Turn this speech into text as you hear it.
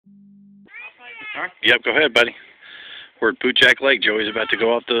Huh? Yep, go ahead, buddy. We're at Boot Jack Lake. Joey's about to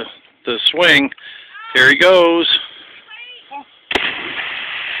go out the swing. Here he goes.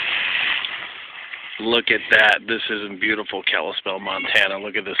 Look at that. This is in beautiful Kalispell, Montana.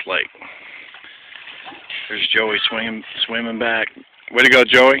 Look at this lake. There's Joey swimming back. Way to go,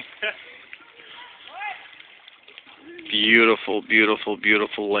 Joey. Beautiful, beautiful,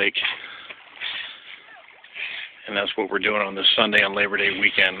 beautiful lake. And that's what we're doing on this Sunday on Labor Day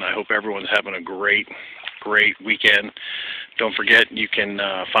weekend. I hope everyone's having a great weekend. Don't forget, you can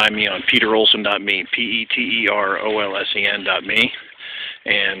find me on peterolsen.me, peterolsen.me.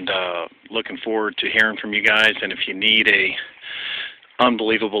 And looking forward to hearing from you guys. And if you need a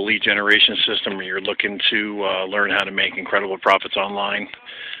unbelievable lead generation system, or you're looking to learn how to make incredible profits online,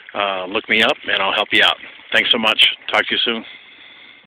 look me up and I'll help you out. Thanks so much. Talk to you soon.